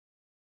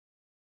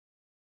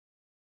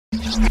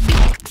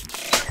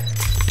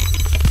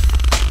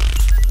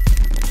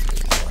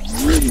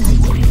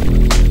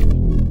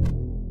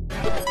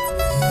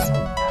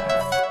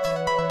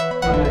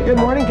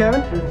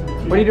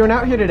you doing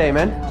out here today,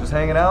 man? Just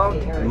hanging out.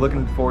 I'm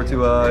looking forward to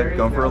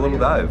going for a little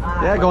dive.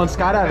 Yeah, going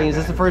skydiving. Is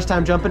this the first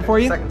time jumping for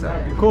you? Second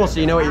time. Cool, so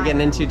you know what you're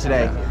getting into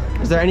today.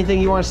 Is there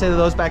anything you want to say to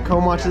those back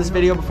home watching this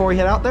video before we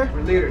head out there?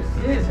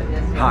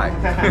 Hi.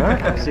 All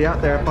right, see you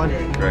out there. Have fun.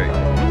 Great.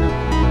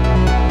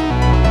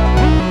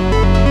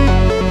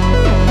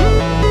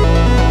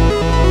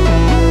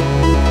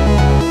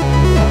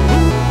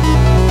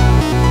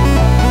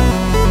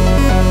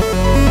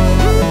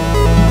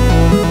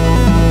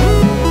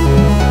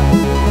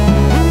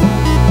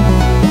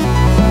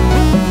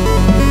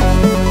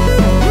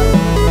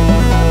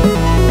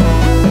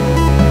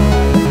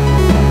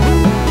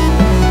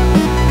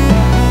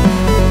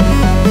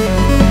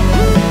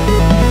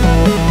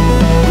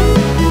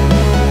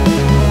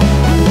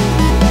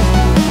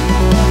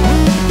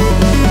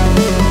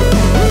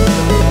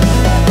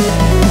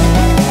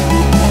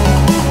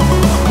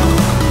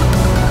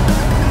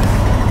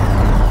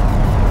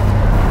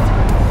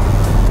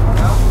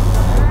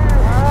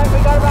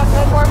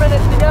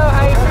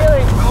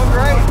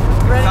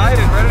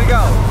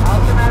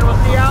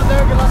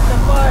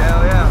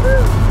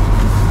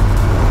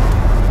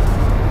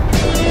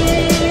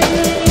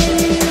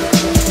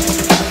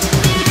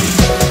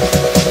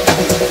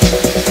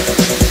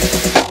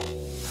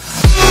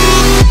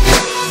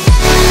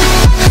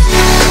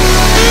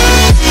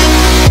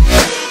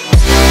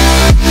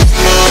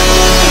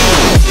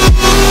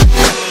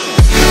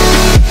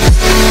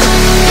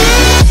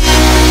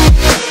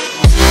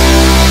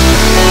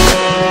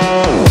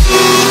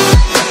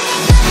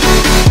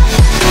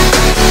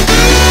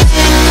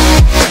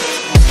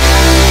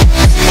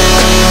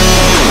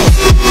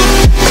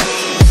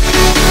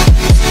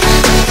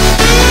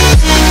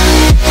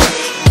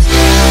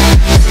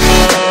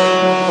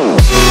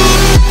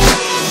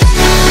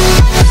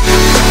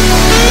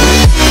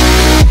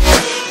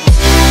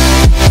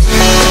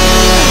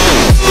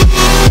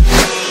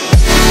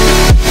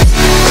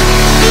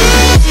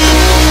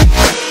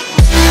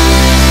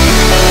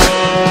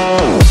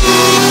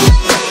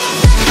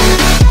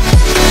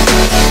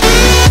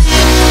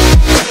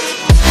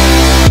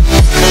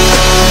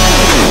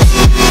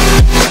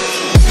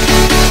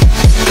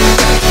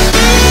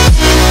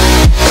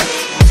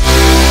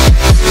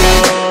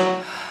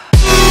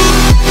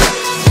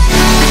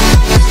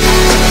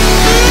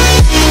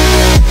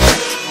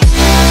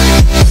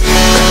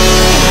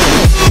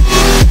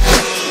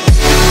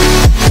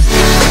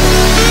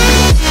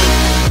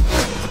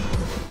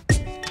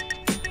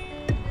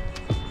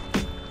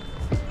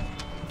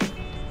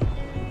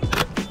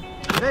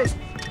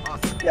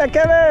 Yeah,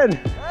 Kevin!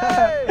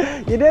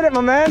 Hey! You did it,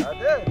 my man! I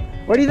did.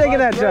 What do you think of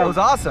that jump? It was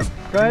awesome.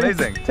 Good.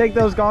 Amazing. Take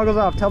those goggles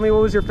off. Tell me,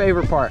 what was your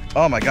favorite part?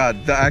 Oh my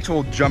god, the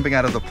actual jumping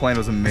out of the plane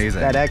was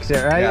amazing. That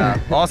exit, right?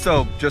 Yeah.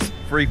 Also, just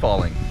free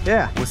falling.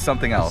 Yeah. Was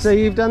something else. So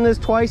you've done this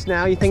twice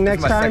now. You think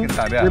next time, second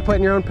time, yeah. you're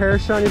putting your own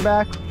parachute on your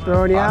back,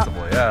 throwing you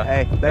Possibly, out? yeah.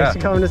 Hey, thanks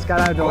for coming to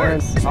Skydive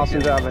DeLand.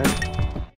 Awesome job, man.